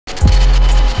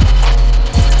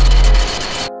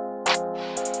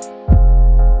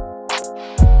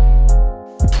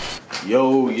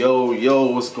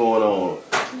Yo, what's going on?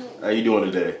 How you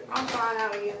doing today? I'm fine, how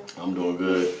are you? I'm doing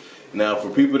good. Now, for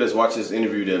people that's watching this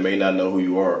interview that may not know who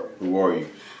you are you?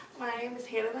 My name is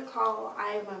Hannah Nicole.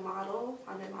 I am a model.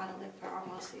 I've been modeling for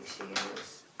almost 6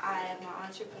 years. I am an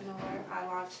entrepreneur. I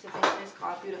launched a business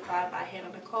called Beautified by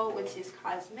Hannah Nicole, which is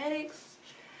cosmetics.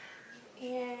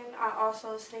 And I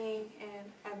also sing,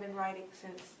 and I've been writing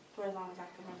for as long as I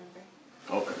can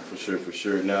remember. Okay, for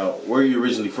sure. Now, where are you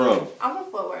originally from? I'm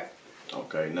from Fort Worth.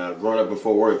 Okay, now growing up in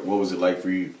Fort Worth, what was it like for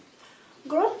you?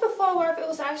 Growing up in Fort Worth, it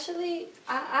was actually,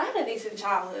 I had a decent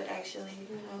childhood, actually,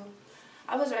 you know.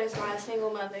 I was raised by a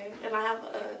single mother, and I have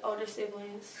older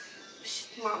siblings.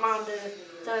 My mom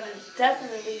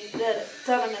definitely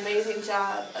done an amazing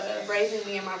job of raising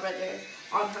me and my brother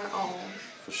on her own.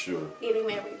 For sure. Getting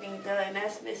everything done.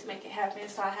 That's just make it happen,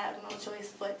 so I have no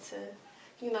choice but to,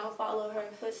 you know, follow her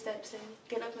footsteps and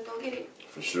get up and go get it.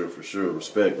 For sure.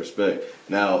 Respect.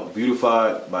 Now,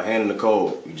 Beautified by Hannah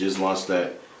Nicole, you just launched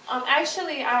that.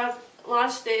 Actually, I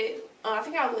launched it, I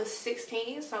think I was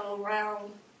 16, so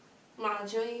around my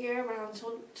junior year, around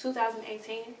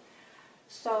 2018.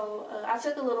 So I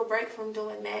took a little break from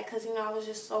doing that because, you know, I was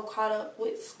just so caught up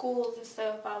with schools and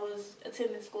stuff. I was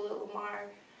attending school at Lamar.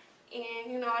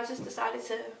 And, you know, I just decided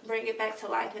to bring it back to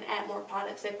life and add more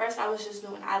products. At first, I was just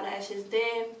doing eyelashes.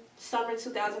 Then, summer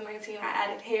 2019, I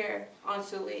added hair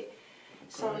onto it. Okay.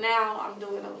 So now I'm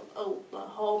doing a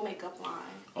whole makeup line.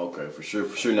 Okay, for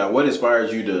sure. Now, what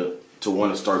inspired you to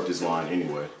want to start this line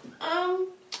anyway?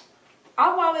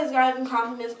 I've always gotten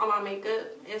compliments on my makeup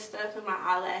and stuff and my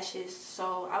eyelashes.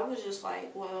 So I was just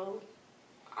like, well,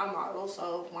 I'm a model,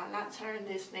 so why not turn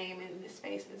this name and this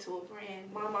space into a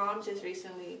brand? My mom just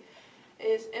recently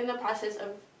is in the process of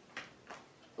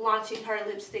launching her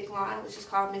lipstick line, which is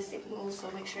called Mystic Moon,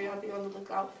 so make sure y'all be on the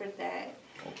lookout for that.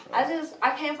 Okay.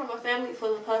 I came from a family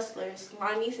full of hustlers.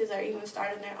 My nieces are even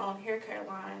starting their own hair care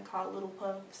line called Little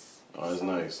Puffs. Oh, that's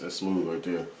nice. That's smooth right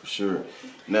there, for sure.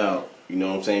 Now, you know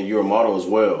what I'm saying, you're a model as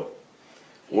well.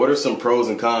 What are some pros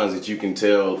and cons that you can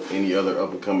tell any other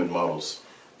up-and-coming models?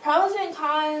 Pros and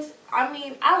cons, I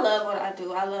mean, I love what I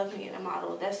do. I love being a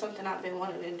model. That's something I've been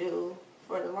wanting to do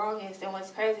for the longest. And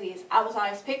what's crazy is I was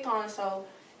always picked on, so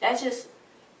that's just,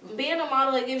 being a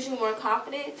model, it gives you more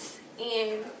confidence.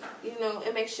 And, you know,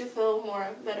 it makes you feel more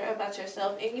better about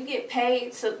yourself. And you get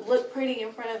paid to look pretty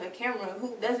in front of a camera.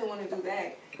 Who doesn't want to do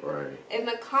that? Right. And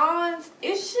the cons,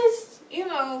 it's just, you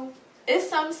know, it's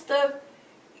some stuff.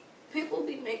 People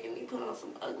be making me put on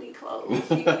some ugly clothes.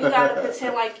 You gotta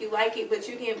pretend like you like it, but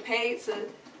you getting paid to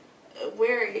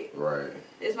wear it. Right.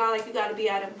 It's not like you gotta be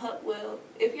out in public. Well,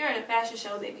 if you're in a fashion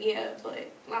show, then yeah, but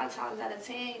 9 times out of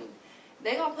 10,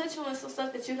 they gonna put you in some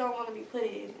stuff that you don't want to be put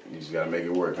in. You just gotta make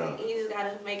it work, huh? You just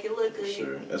gotta make it look good.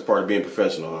 Sure. That's part of being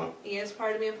professional, huh? Yeah, it's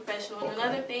part of being professional. And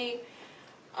another thing,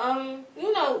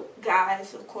 you know,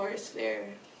 guys, of course, they're...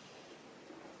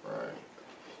 Right.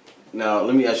 Now,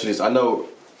 let me ask you this. I know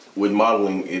with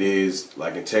modeling, it is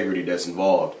like integrity that's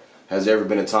involved. Has there ever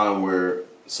been a time where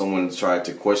someone tried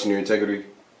to question your integrity?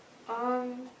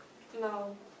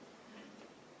 No.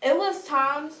 It was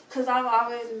times, because I've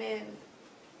always been...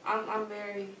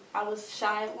 I was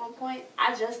shy at one point.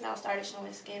 I just now started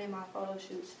showing skin in my photo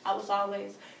shoots. I was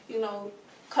always, you know,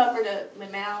 covered up,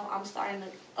 but now I'm starting to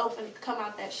come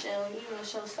out that shell and, you know,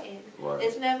 show skin. Right.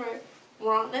 It's never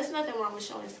wrong. There's nothing wrong with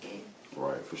showing skin.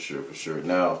 Right, for sure.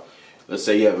 Now, let's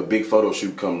say you have a big photo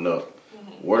shoot coming up.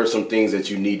 Mm-hmm. What are some things that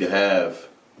you need to have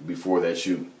before that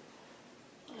shoot?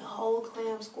 The whole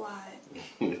glam squad.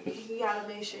 You gotta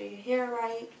make sure your hair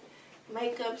right,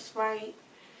 makeup's right.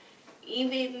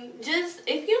 Even just,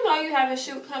 if you know you have a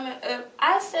shoot coming up,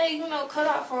 I say, you know, cut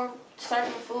out from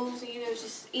certain foods and, you know,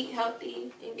 just eat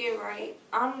healthy and get right.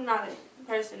 I'm not a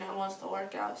person that wants to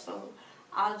work out, so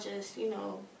I'll just, you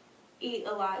know, eat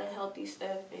a lot of healthy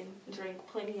stuff and drink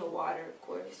plenty of water, of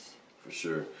course. For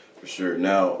sure.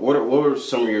 Now, what were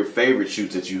some of your favorite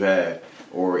shoots that you had,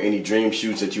 or any dream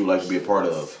shoots that you would like to be a part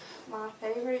of? My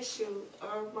favorite shoot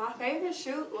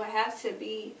would have to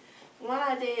be one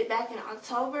I did back in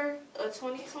October of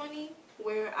 2020,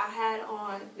 where I had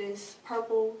on this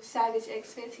purple Savage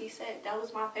X Fenty set. That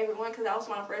was my favorite one because that was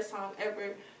my first time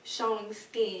ever showing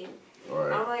skin.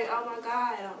 Right. I'm like, oh my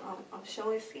God, I'm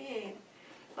showing skin.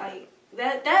 Like,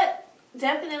 that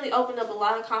definitely opened up a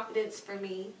lot of confidence for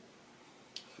me.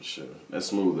 For sure. That's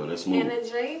smooth, though. That's smooth. And a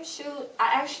dream shoot,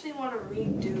 I actually want to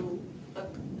redo a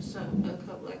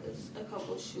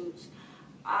couple shoots.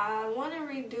 I want to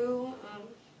redo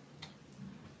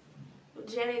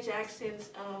Janet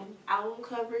Jackson's album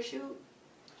cover shoot.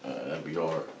 That'd be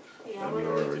hard. Yeah, I want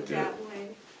to redo that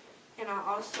one. And I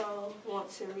also want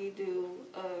to redo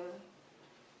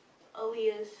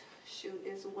Aaliyah's shoot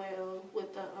as well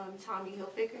with the Tommy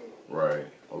Hilfiger. Right.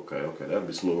 Okay. That'd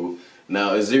be smooth.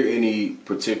 Now, is there any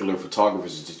particular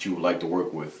photographers that you would like to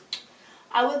work with?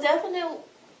 I would definitely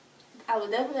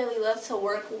love to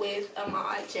work with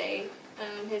Ahmad J.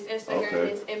 His Instagram,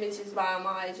 his images by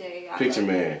Ahmad J. Picture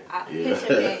man.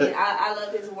 Picture man. I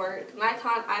love his work.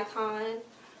 Nikon Icon,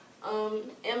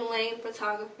 M Lane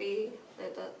Photography.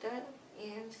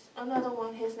 And another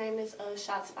one, his name is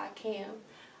Shots by Cam.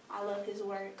 I love his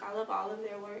work. I love all of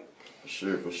their work.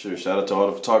 For sure. Shout out to all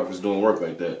the photographers doing work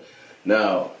like that.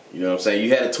 Now, you know what I'm saying?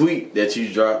 You had a tweet that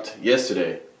you dropped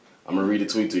yesterday. I'm going to read a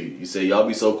tweet to you. You say, y'all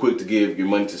be so quick to give your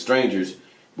money to strangers,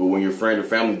 but when your friend or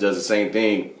family does the same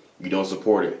thing, you don't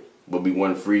support it, but be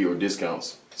wanting free or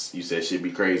discounts. You said shit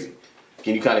be crazy.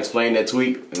 Can you kind of explain that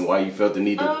tweet and why you felt the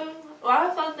need to...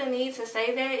 Why I felt the need to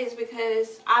say that is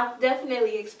because I've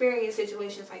definitely experienced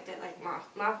situations like that. Like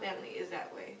my family is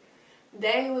that way.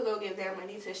 They would go give their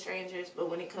money to strangers, but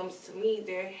when it comes to me,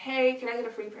 they're, hey, can I get a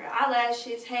free pair of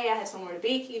eyelashes? Hey, I have somewhere to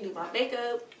be. Can you do my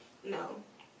makeup? No.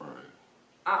 Right.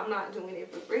 I'm not doing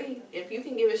it for free. If you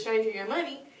can give a stranger your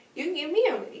money, you can give me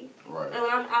your money. Right. And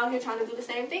I'm out here trying to do the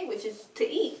same thing, which is to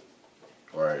eat.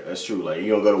 Right. That's true. Like, you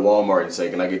don't go to Walmart and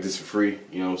say, can I get this for free?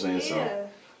 You know what I'm saying? Yeah. So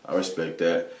I respect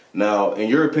that. Now, in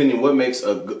your opinion, what makes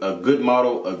a good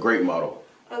model a great model?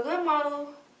 A good model,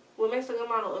 what makes a good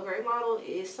model a great model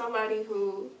is somebody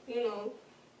who, you know,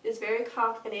 is very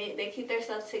confident. They keep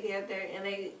themselves together and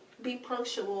they be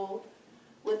punctual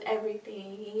with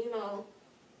everything. You know,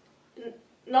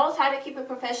 knows how to keep it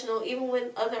professional, even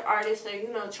when other artists are,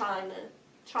 you know, trying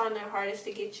their hardest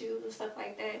to get you and stuff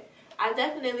like that. I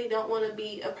definitely don't want to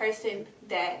be a person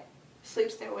that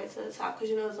sleeps their way to the top, because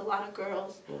you know there's a lot of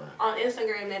girls on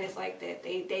Instagram that is like that.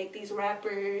 They date these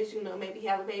rappers, you know, maybe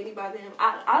have a baby by them.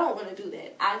 I don't want to do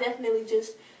that. I definitely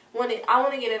just want it. I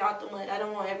want to get it out the mud. I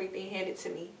don't want everything handed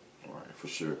to me. All right, for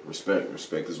sure.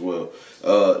 Respect as well.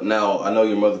 Now, I know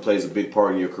your mother plays a big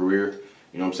part in your career.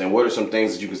 You know what I'm saying? What are some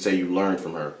things that you can say you learned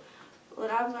from her? What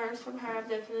I've learned from her, I've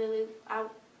definitely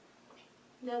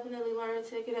learned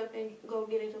to get up and go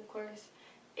get it, of course.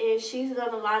 And she's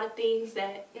done a lot of things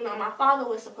that, you know, my father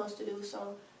was supposed to do.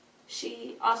 So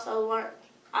she also learned,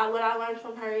 what I learned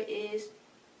from her is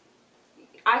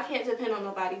I can't depend on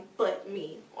nobody but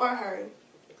me or her.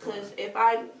 Because if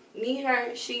I need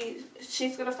her, she's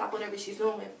going to stop whatever she's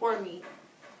doing for me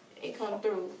and come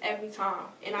through every time.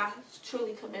 And I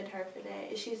truly commend her for that.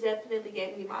 And she's definitely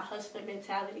gave me my hustler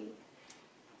mentality.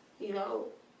 You know,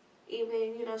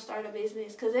 even, you know, start a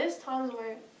business. Because there's times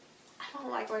where I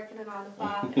don't like working a 9 to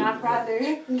 5, and I'd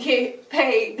rather get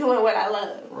paid doing what I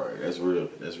love. Right, that's real.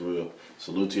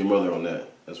 Salute to your mother on that.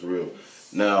 That's real.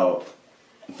 Now,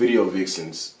 video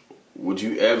vixens. Would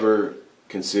you ever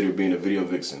consider being a video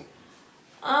vixen?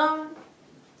 The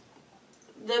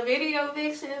video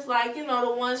vixens, like, you know,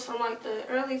 the ones from like the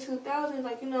early 2000s,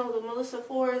 like, you know, the Melissa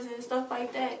Fords and stuff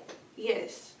like that.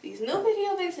 Yes. These new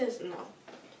video vixens, no.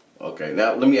 Okay,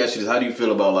 now let me ask you this. How do you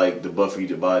feel about like the Buffy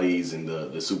the Bodies and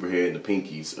the Superhead and the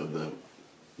Pinkies of the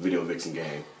video vixen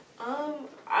game?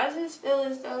 I just feel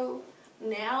as though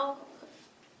now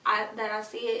that I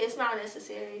see it, it's not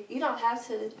necessary. You don't have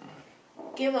to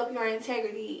give up your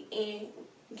integrity and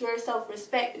your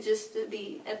self-respect just to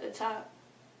be at the top.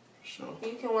 Sure.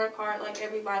 You can work hard like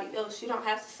everybody else. You don't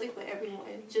have to sleep with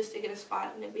everyone just to get a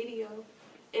spot in the video.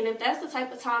 And if that's the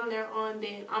type of time they're on,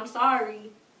 then I'm sorry.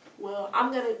 Well,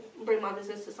 I'm going to bring my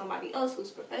business to somebody else who's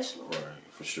professional.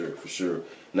 Right, for sure.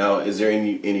 Now, is there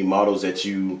any models that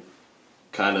you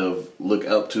kind of look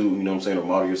up to, you know what I'm saying, or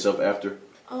model yourself after?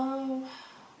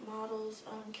 Models,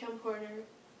 Kim Porter,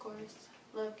 of course.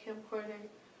 Love Kim Porter.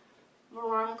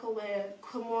 Veronica Webb,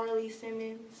 Kimora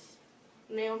Simmons,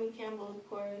 Naomi Campbell, of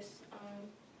course.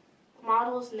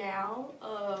 Models now,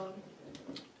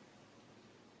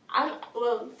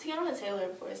 Tiana Taylor,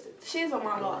 of course, she's a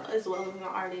model as well as an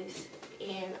artist.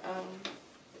 And,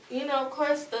 you know, of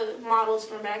course, the models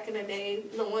from back in the day,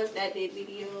 the ones that did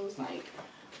videos, like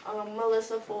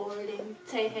Melissa Ford and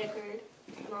Tay Heckard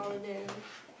and all of them.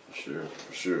 For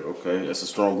sure. Okay, that's a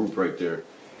strong group right there.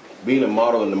 Being a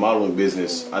model in the modeling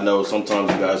business, I know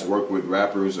sometimes you guys work with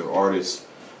rappers or artists.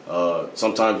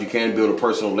 Sometimes you can build a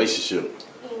personal relationship.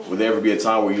 Would there ever be a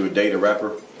time where you would date a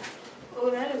rapper? Oh,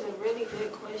 that is a really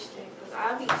good question. Because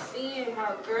I be seeing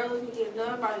how girls be getting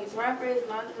done by these rappers,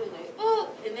 and I just be like, oh.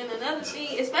 And then another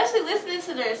thing, especially listening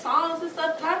to their songs and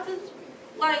stuff, and I just,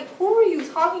 like, who are you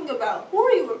talking about? Who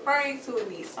are you referring to in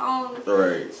these songs?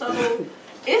 Right. So,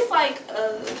 it's like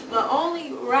the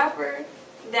only rapper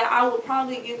that I would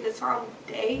probably give the time of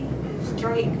day is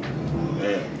Drake.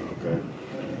 Man, okay.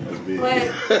 But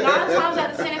 9 times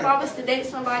out of 10, if I was to date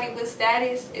somebody with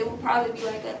status, it would probably be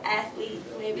like an athlete,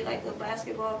 maybe like a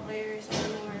basketball player or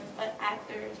something, or an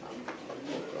actor or something.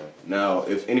 Now,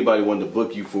 if anybody wanted to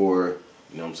book you for,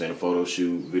 you know what I'm saying, a photo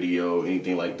shoot, video,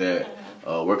 anything like that,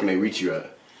 where can they reach you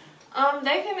at?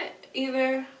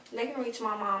 They can reach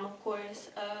my mom, of course.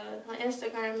 Her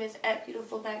Instagram is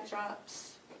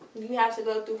 @beautifulbackdrops. You have to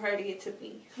go through her to get to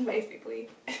me, basically.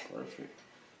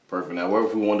 Perfect. Now, where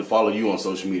if we wanted to follow you on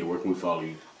social media, where can we follow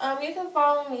you? You can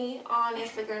follow me on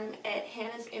Instagram at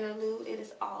Hannah's Interlude. It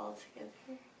is all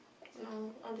together.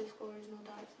 No underscores, no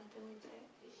dots, nothing like that.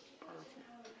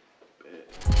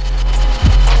 Perfect.